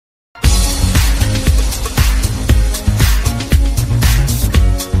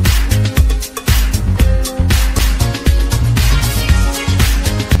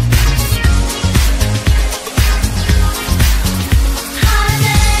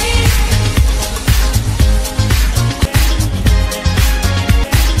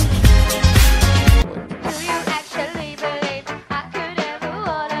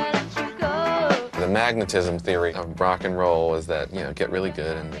magnetism theory of rock and roll is that, you know, get really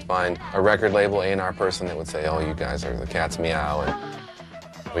good and find a record label A&R person that would say, oh, you guys are the cat's meow,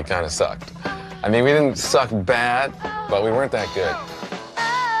 and we kind of sucked. I mean, we didn't suck bad, but we weren't that good.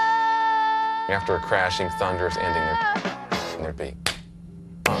 After a crashing, thunderous ending, there'd be.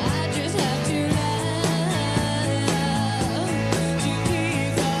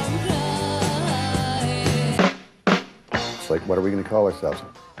 It's like, what are we going to call ourselves?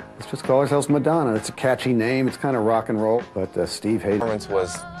 Let's just call ourselves Madonna. It's a catchy name. It's kind of rock and roll, but Steve hated it. Performance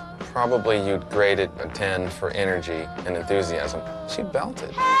was probably you'd grade it a 10 for energy and enthusiasm. She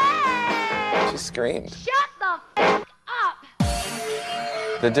belted. She screamed. Shut the fuck up!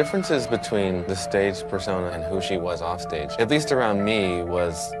 The differences between the stage persona and who she was off stage, at least around me,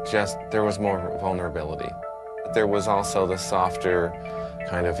 was just there was more vulnerability. There was also the softer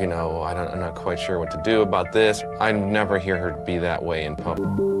kind of, you know, I'm not quite sure what to do about this. I never hear her be that way in public.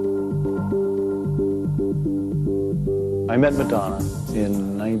 I met Madonna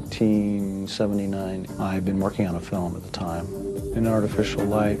in 1979. I'd been working on a film at the time, An Artificial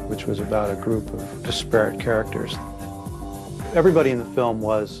Light, which was about a group of disparate characters. Everybody in the film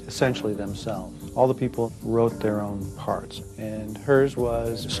was essentially themselves. All the people wrote their own parts, and hers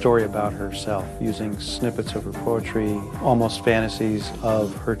was a story about herself, using snippets of her poetry, almost fantasies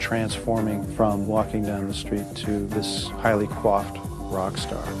of her transforming from walking down the street to this highly coiffed rock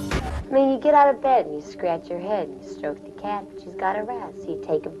star. I mean, you get out of bed and you scratch your head, you stroke the cat, but she's got a rat. So you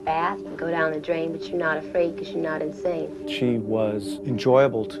take a bath, you go down the drain, but you're not afraid because you're not insane. She was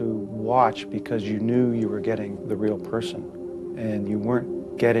enjoyable to watch because you knew you were getting the real person, and you weren't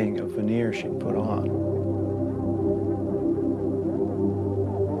getting a veneer she put on.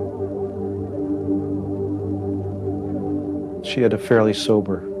 She had a fairly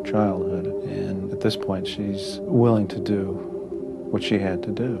sober childhood, and at this point she's willing to do what she had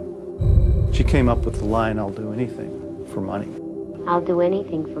to do. She came up with the line, I'll do anything for money. I'll do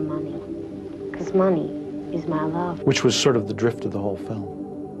anything for money, because money is my love. Which was sort of the drift of the whole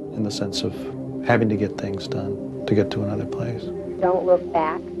film, in the sense of having to get things done to get to another place. Don't look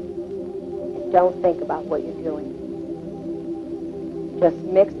back. Don't think about what you're doing. Just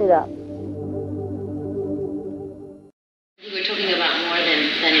mix it up. We're talking about more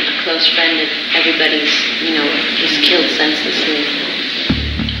than a close friend that everybody's, you know, just killed senselessly.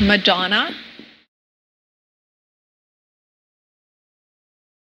 Madonna.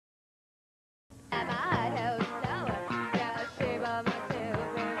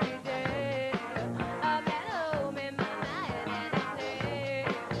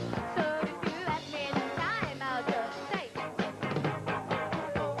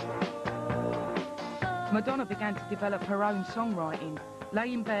 Madonna began to develop her own songwriting,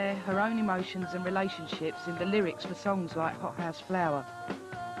 laying bare her own emotions and relationships in the lyrics for songs like Hothouse Flower.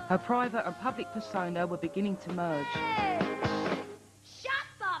 Her private and public persona were beginning to merge. Shut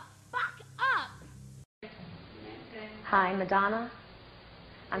the fuck up! Hi, Madonna.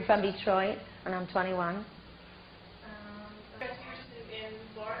 I'm from Detroit, and I'm 21. In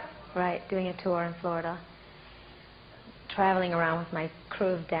Florida? Right, doing a tour in Florida. Traveling around with my crew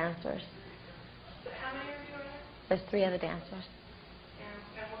of dancers. How many of you are there? There's 3 other dancers.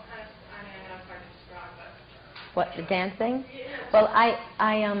 And what kind of, I mean, I know it's hard to describe, but... What, the dancing? Yeah. Well,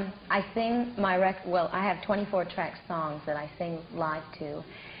 I sing my well, I have 24-track songs that I sing live to.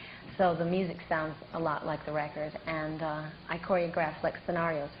 So the music sounds a lot like the record, and I choreograph like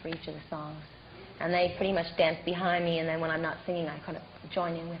scenarios for each of the songs. And they pretty much dance behind me, and then when I'm not singing, I kind of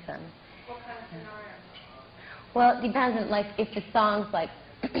join in with them. What kind of scenario? Well, it depends on, like, if the song's like,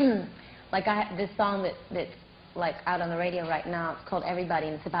 like I have this song that's like out on the radio right now. It's called Everybody,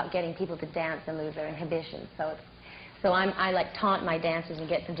 and it's about getting people to dance and lose their inhibitions. So I like taunt my dancers and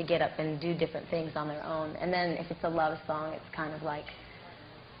get them to get up and do different things on their own. And then if it's a love song, it's kind of like,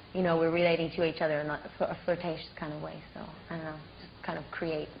 you know, we're relating to each other in a flirtatious kind of way. So I don't know, just kind of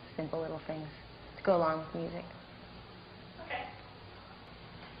create simple little things to go along with music. Okay.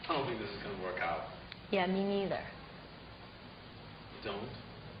 I don't think this is going to work out. Yeah, me neither. You don't?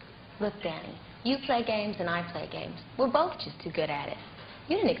 Look, Danny, you play games and I play games. We're both just too good at it.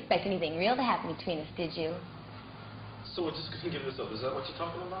 You didn't expect anything real to happen between us, did you? So we're just going to give this up. Is that what you're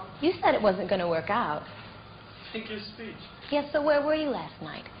talking about? You said it wasn't going to work out. Think your speech. Yes, so where were you last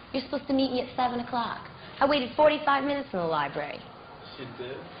night? You're supposed to meet me at 7 o'clock. I waited 45 minutes in the library. You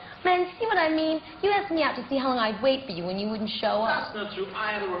did? Man, see what I mean? You asked me out to see how long I'd wait for you when you wouldn't show up. That's not true.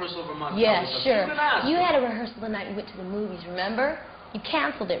 I had a rehearsal over my Yeah, sure. You had had a rehearsal the night we went to the movies, remember? You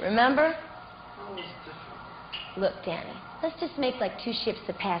canceled it, remember? That was different. Look, Danny, let's just make like 2 ships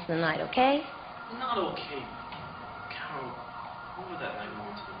to pass the night, okay? Not okay. Carol, remember that night we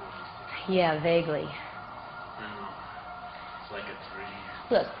went to the movies together? Yeah, vaguely. like a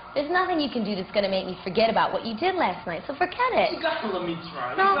 3. Look, there's nothing you can do that's going to make me forget about what you did last night, so forget it. You gotta let me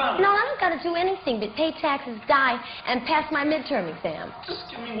try. No, You gotta. I don't got to do anything but pay taxes, die, and pass my midterm exam. Just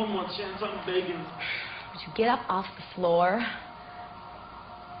give me one more chance. I'm begging. Would you get up off the floor?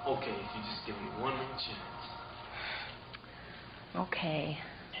 Okay, if you just give me one more chance. Okay.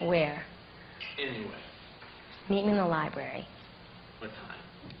 Where? Anyway. Meet me in the library. What time?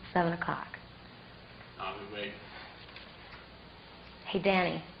 7 o'clock. I'll be waiting. Hey,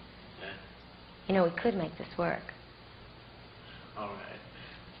 Danny. Yeah? You know, we could make this work. All right.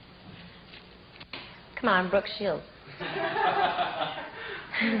 Come on, Brooke Shields. You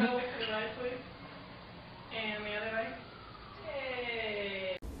go to the right, please. And the other way.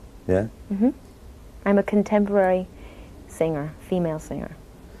 Hey. Yeah? Mm-hmm. I'm a contemporary singer, female singer.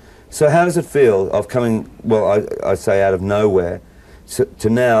 So how does it feel of coming, well, I say out of nowhere, to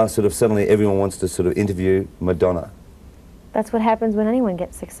now sort of suddenly everyone wants to sort of interview Madonna? That's what happens when anyone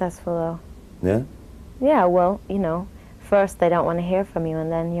gets successful, though. Yeah? Yeah, well, you know, first they don't want to hear from you,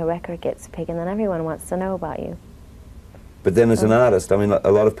 and then your record gets big, and then everyone wants to know about you. But then as an artist, I mean,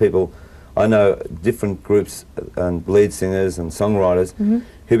 a lot of people, I know different groups and lead singers and songwriters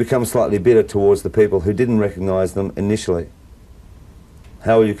who become slightly bitter towards the people who didn't recognise them initially.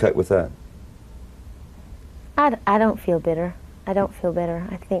 How will you cope with that? I don't feel bitter. I don't feel bitter.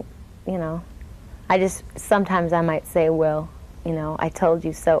 I think, you know, sometimes I might say, well, you know, I told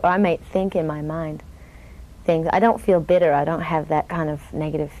you so, or I might think in my mind things. I don't feel bitter. I don't have that kind of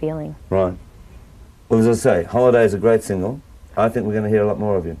negative feeling. Right. Well, as I say, Holiday is a great single. I think we're going to hear a lot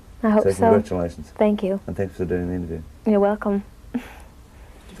more of you. I hope so. Congratulations. Thank you. And thanks for doing the interview. You're welcome. A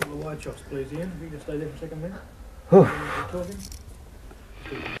couple of wide shots, please, Ian. If you can stay there for a second, then. Whew. Talking.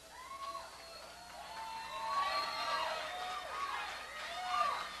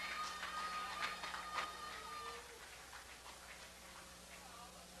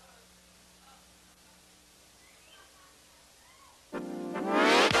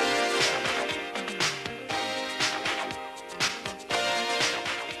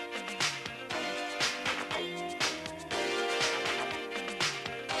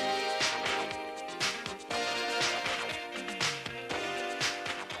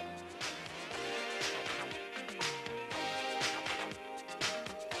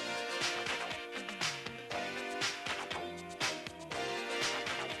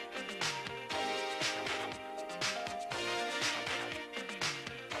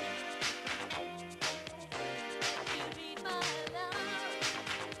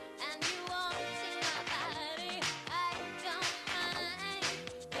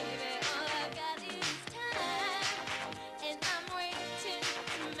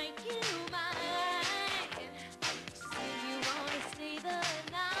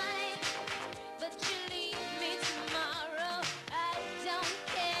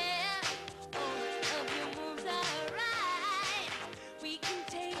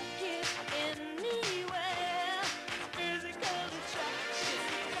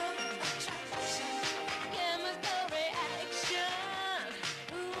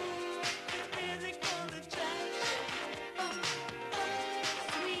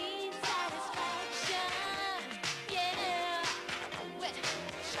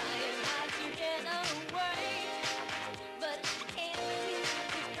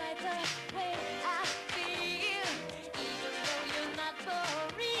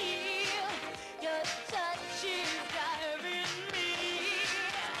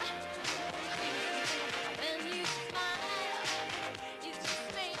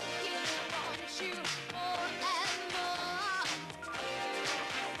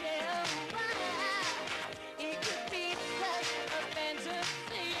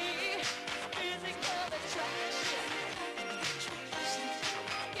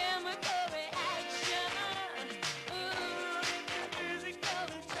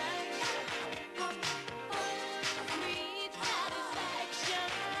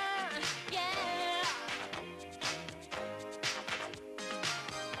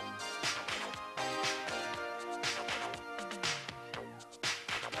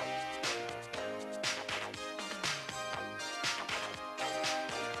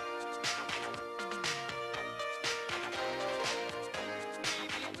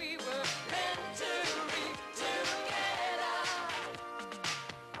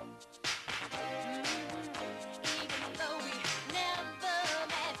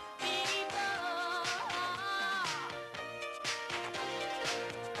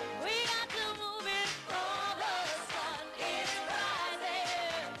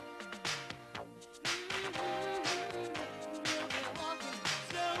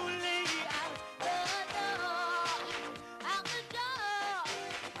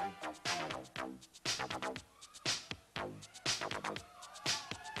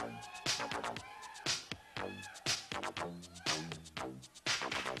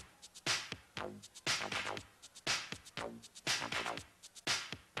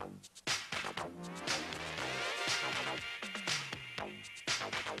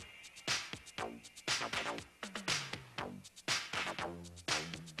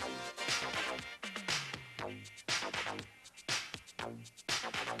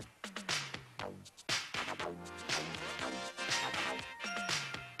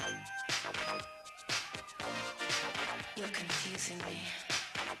 confusing me.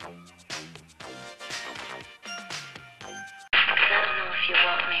 I don't know if you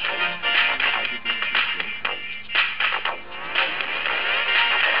want me.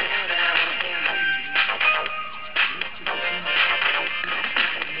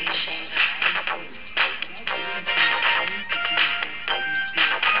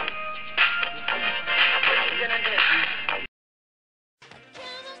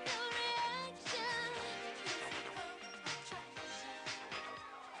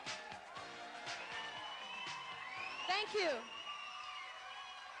 Thank you.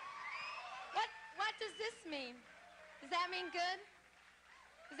 What does this mean? Does that mean good?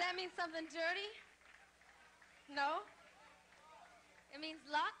 Does that mean something dirty? No? It means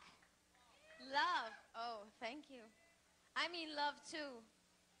luck? Love. Oh, thank you. I mean love too.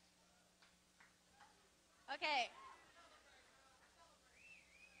 Okay.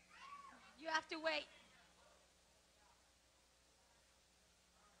 You have to wait.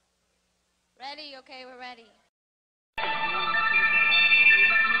 Ready? Okay, we're ready.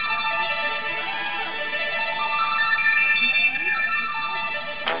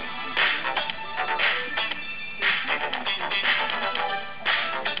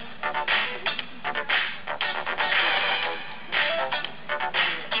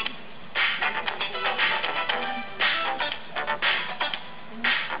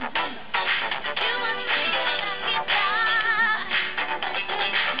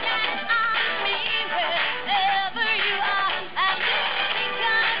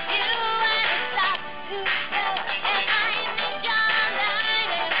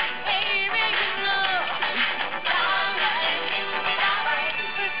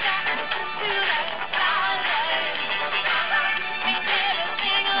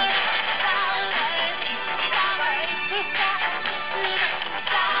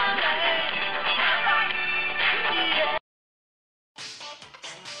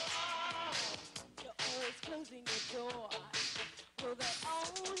 Closing the door, well, that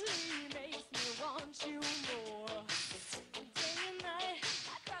only makes me want you more. Day and night, I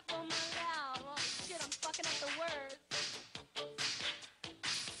cry for my love. Oh, shit, I'm fucking up the words.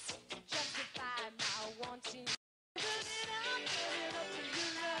 Justify my wanting. Turn it up to your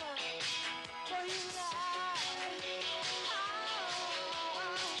love, for you lie.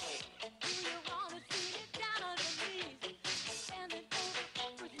 Oh, do you wanna see it down on your knees? Standing over,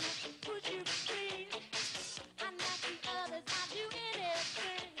 would you please? I'm not the others, I'll do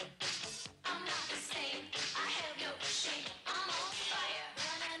anything. I'm not the same, I have no shame. I'm on fire,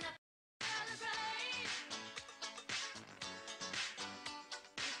 running up, celebrate.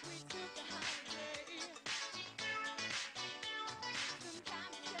 If we took a holiday, some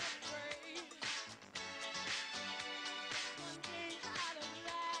time to celebrate. One day out of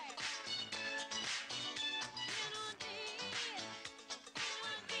life, it would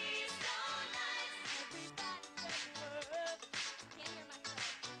be so nice. Everybody spread the word. Can't hear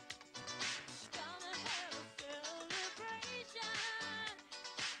myself. Gonna have a celebration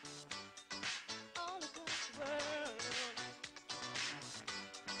all across the world.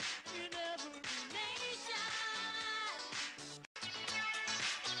 In every nation.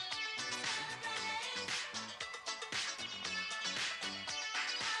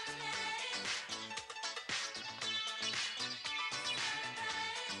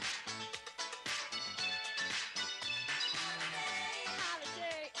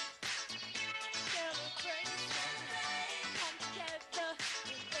 Holiday, celebrate, come together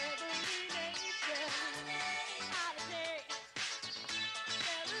in every nation. Holiday,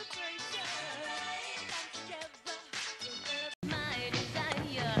 celebration, come together in my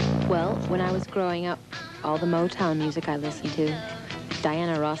desire. Well, when I was growing up, all the Motown music I listened to,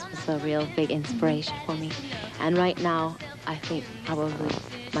 Diana Ross was a real big inspiration for me. And right now, I think probably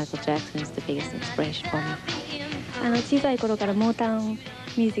Michael Jackson is the biggest inspiration for me. 小さい頃からモータウン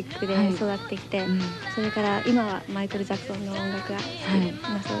ミュージックで育ってきて、それから今はマイケル・ジャクソンの音楽が好き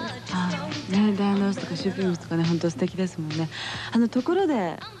なそうです。ね、ダイアナ・ロスとかシュプリームスとかね、本当素敵ですもんね。ところ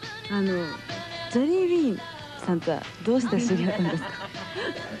でジャリー・ビーンさんとはどうして知り合ったんですか？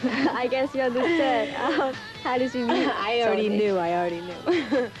 I guess you understood. How did you meet? I already knew.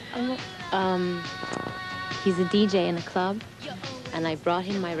 He's a DJ in a club, and I brought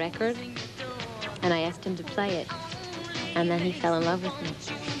him my record, and I asked him to play it, and then he fell in love with me.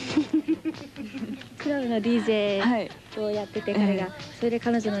 クラブの DJ をやってて彼が、それで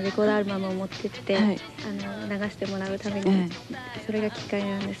彼女のレコードアルバムを持ってって、流してもらうために、それがきっかけ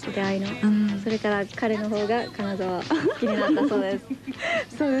なんです、出会いの。それから彼の方が彼女を好きになったそうです。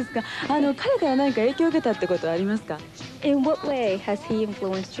そうですか。彼から何か影響を受けたってことはありますか？ In what way has he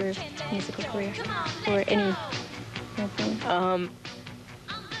influenced your musical career or any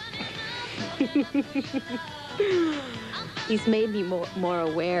He's made me more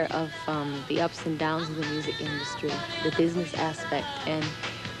aware of the ups and downs of the music industry, the business aspect, and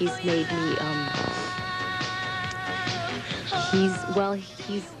he's made me,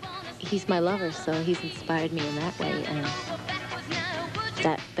 he's my lover, so he's inspired me in that way, and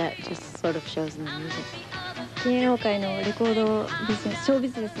that just sort of shows in the music. 芸能界のレコードビジネス、ショー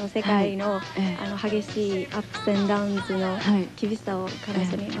ビジネスの世界の、激しいアップス&ダウンズの厳しさを彼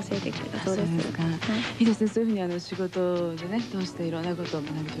女に教えてくれたそうです。いいですね。そういうふうに仕事でね、通していろんなことを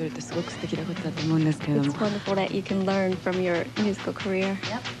学び取れるってすごく素敵なことだと思うんですけれども。It's wonderful that you can learn from your musical career.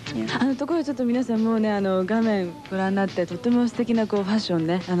 ところでちょっと皆さんもうね画面ご覧になってとても素敵なファッション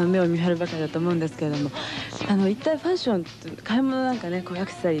ね目を見張るばかりだと思うんですけれども一体ファッションって買い物なんかねア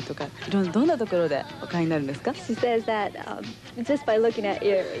クセサリーとかどんなところでお買いになるんですか？ She says that just by looking at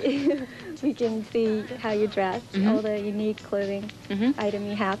you, we can see how you dress, all the unique clothing item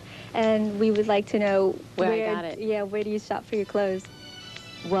you have, and we would like to know where I got it. Yeah, where do you shop for your clothes?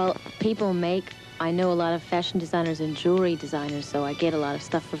 Well, people make. I know a lot of fashion designers and jewelry designers, so I get a lot of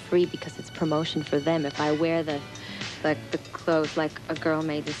stuff for free because it's promotion for them. If I wear the clothes, like a girl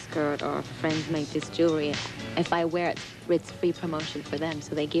made this skirt or friends make this jewelry, if I wear it, it's free promotion for them,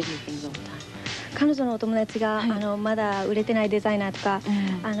 so they give me things all the time. 彼女のお友達が、まだ売れてないデザイナーとか、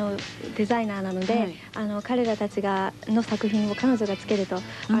デザイナーなので、彼らたちの作品を彼女がつけると、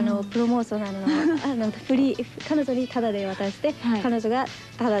プロモーショナルのフリー彼女にタダで渡して、彼女が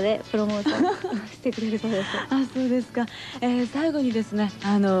タダでプロモーションしてくれるそうです。あ、そうですか。最後にですね、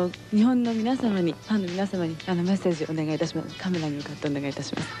日本の皆様にファンの皆様にメッセージお願いいたします。カメラに向かってお願いいた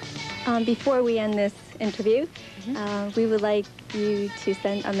します。Before we end this interview, we would like you to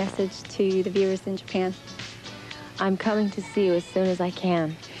send a message to the viewers in Japan. I'm coming to see you as soon as I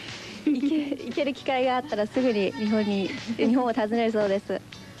can. 行ける機会があったらすぐに日本を訪ねるそうです。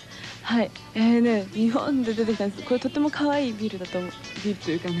はい、日本で出てきたんです。これとても可愛いビールとい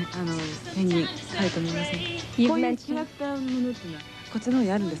うかね、ペンギン可愛いと思いませんか？こういうキャラクターのものっていうのはこっちの方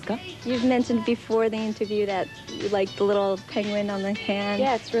にあるんですか？ You've mentioned before the interview that you like the little penguin on the hand.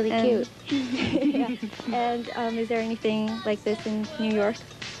 Yeah, it's really cute. Yeah. And is there anything like this in New York?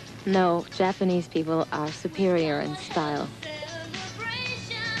 No, Japanese people are superior in style.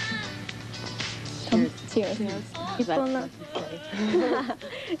 Cheers.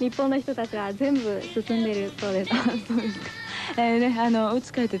 日本の人たちは全部進んでるそうです。そうですか。お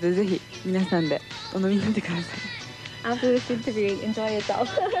家帰っててぜひ皆さんでお飲みになってください。After this interview, enjoy yourself.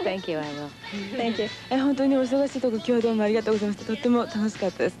 Thank you, I will. Thank you. 本当にお忙しいとこ今日はどうもありがとうございました。とっても楽しか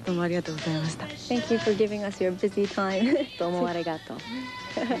ったです。どうもありがとうございました。Thank you for giving us your busy time. どうもありがとう。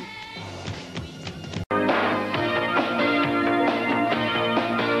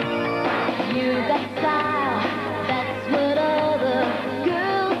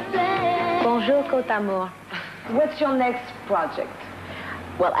Bonjour, Côte d'Amour. What's your next project?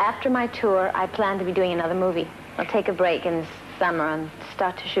 Well, after my tour, I plan to be doing another movie. I'll take a break in the summer and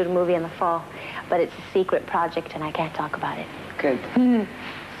start to shoot a movie in the fall. But it's a secret project and I can't talk about it. Good.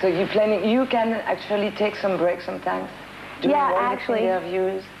 So you can actually take some breaks sometimes? Yeah, actually,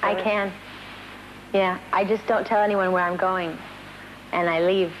 interviews? I can. Yeah, I just don't tell anyone where I'm going. And I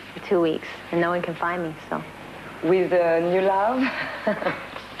leave for 2 weeks and no one can find me, so. With a new love?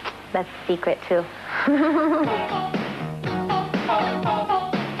 That's a secret, too.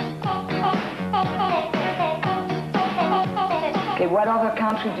 Okay, what other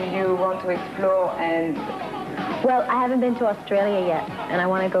country do you want to explore and... Well, I haven't been to Australia yet, and I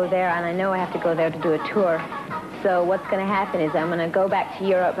want to go there, and I know I have to go there to do a tour. So what's going to happen is I'm going to go back to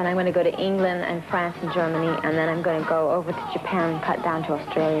Europe, and I'm going to go to England and France and Germany, and then I'm going to go over to Japan and cut down to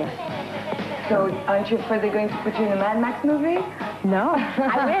Australia. So aren't you afraid they're going to put you in a Mad Max movie? No.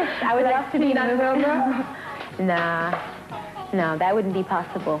 I wish. I would love to be in a movie. Nah. No, that wouldn't be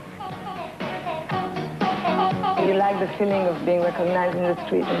possible. You like the feeling of being recognized in the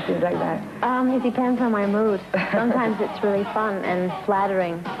street and things like that? It depends on my mood. Sometimes it's really fun and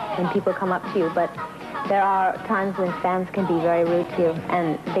flattering when people come up to you, but there are times when fans can be very rude to you,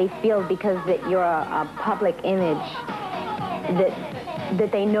 and they feel because that you're a public image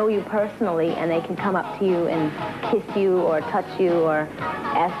that they know you personally, and they can come up to you and kiss you or touch you or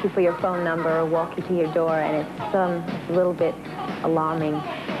ask you for your phone number or walk you to your door, and it's a little bit alarming.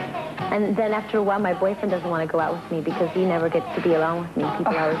 And then after a while, my boyfriend doesn't want to go out with me because he never gets to be alone with me.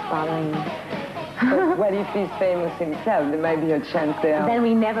 People are always bothering me. But what if he's famous himself? There might be a chance there. Then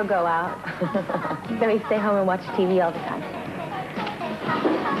we never go out. Then we stay home and watch TV all the time.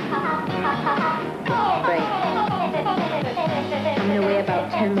 Great. I'm going to weigh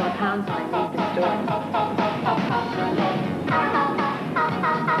about 10 more pounds when I leave the store.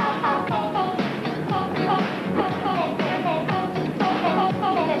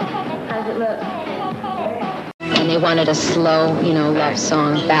 they wanted a slow, you know, love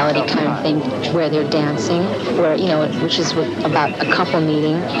song, ballady kind of thing, where they're dancing, where, you know, which is about a couple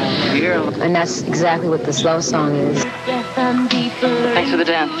meeting. And that's exactly what the slow song is. Thanks for the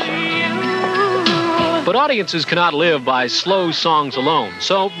dance. But audiences cannot live by slow songs alone,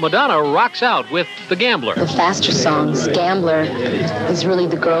 so Madonna rocks out with The Gambler. The faster songs, Gambler is really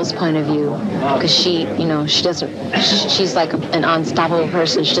the girl's point of view, because she, you know, she's like an unstoppable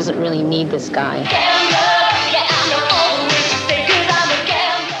person. She doesn't really need this guy.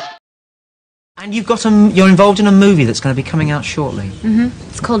 And you've got you're involved in a movie that's going to be coming out shortly.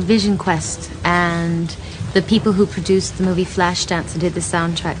 It's called Vision Quest, and the people who produced the movie Flashdance and did the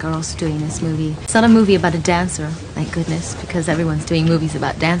soundtrack are also doing this movie. It's not a movie about a dancer, thank goodness, because everyone's doing movies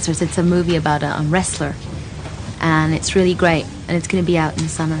about dancers. It's a movie about a wrestler, and it's really great, and it's going to be out in the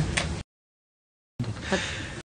summer.